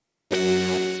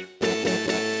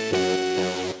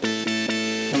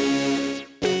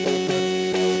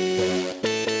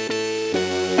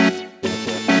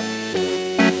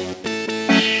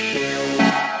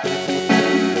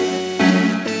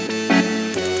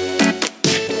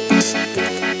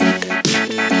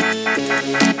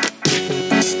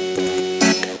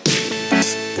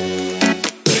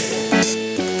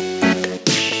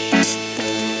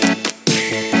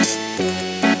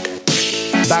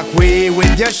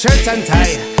your shirt and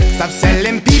tie. Stop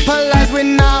selling people as we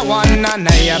not want none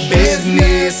of your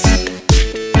business.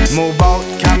 Move out,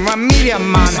 camera media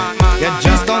man. You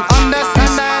just don't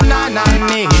understand that I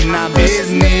need no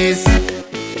business.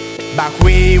 Back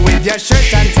way with your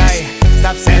shirt and tie.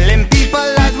 Stop selling people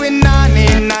as we not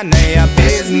need none of your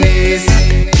business.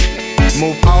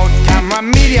 Move out, camera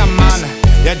media man.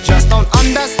 You just don't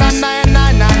understand that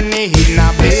I need no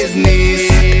business.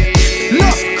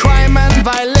 Look, crime and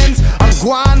violence are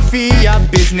gone for your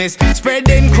business.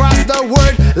 Spreading across the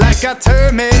world like a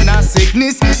terminal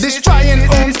sickness. Destroying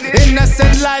homes,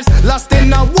 innocent lives lost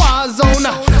in a war zone.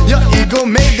 Your ego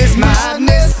made this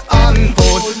madness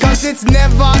unfold. Cause it's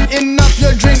never enough,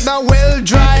 you drink the well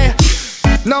dry.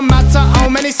 No matter how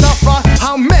many suffer,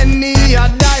 how many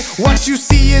die, what you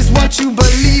see is what you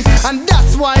believe, and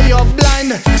that's why you're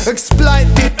blind. Exploit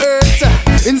the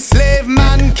earth, enslave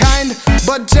mankind,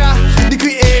 but Jah, the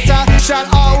creator, shall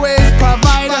always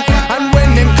provide. And when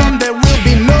him come, there will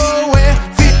be nowhere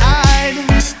to hide.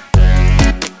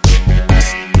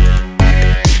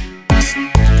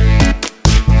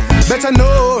 Better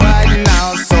know right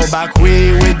now, so back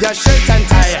way with your shirt and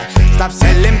tie. Stop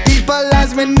selling people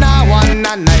as we not want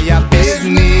none of your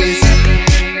business.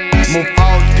 Move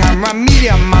out, camera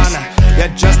media man. You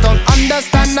just don't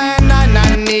understand that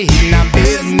I need no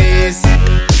business.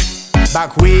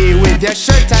 Back way with your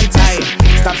shirt and tie.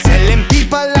 Stop selling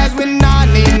people as we not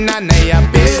need none of your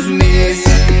business.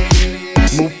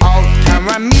 Move out,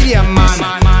 camera media man.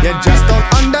 You just don't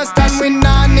understand we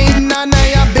not need none of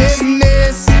your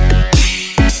business.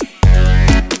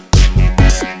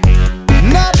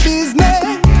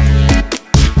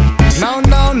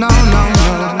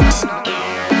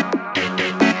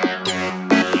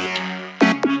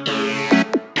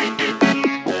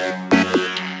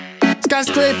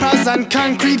 Skyscrapers and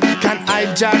concrete can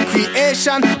hijack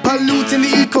creation. Polluting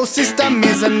the ecosystem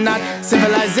is not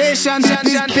civilization.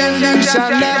 These buildings shall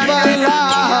never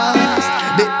last.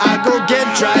 They are go get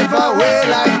drive away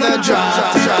like the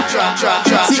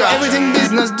draft. See, everything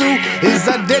business do is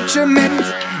a detriment.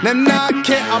 Them not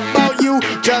care about you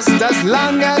just as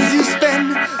long as you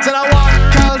spend. Said I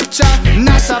want culture,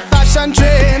 not a fashion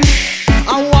trend.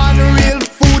 I want real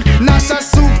food, not a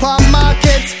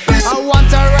supermarket. I want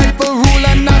a rightful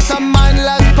ruler, not a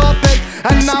mindless puppet.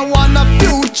 And I want a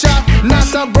future,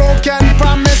 not a broken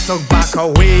promise. So back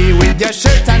away with your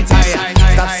shirt and tie.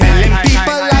 Stop selling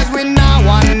people as we not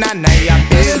want none of your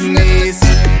business.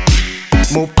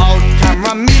 Move out,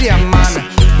 camera media man.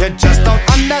 You just don't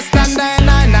understand that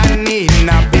I need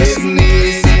no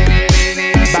business.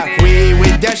 Back way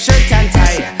with your shirt and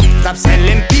tie. Stop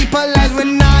selling people as we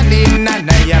not need none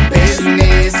of your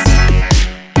business.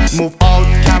 Move out,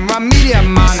 camera media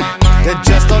man. You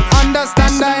just don't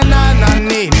understand that I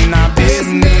need no business.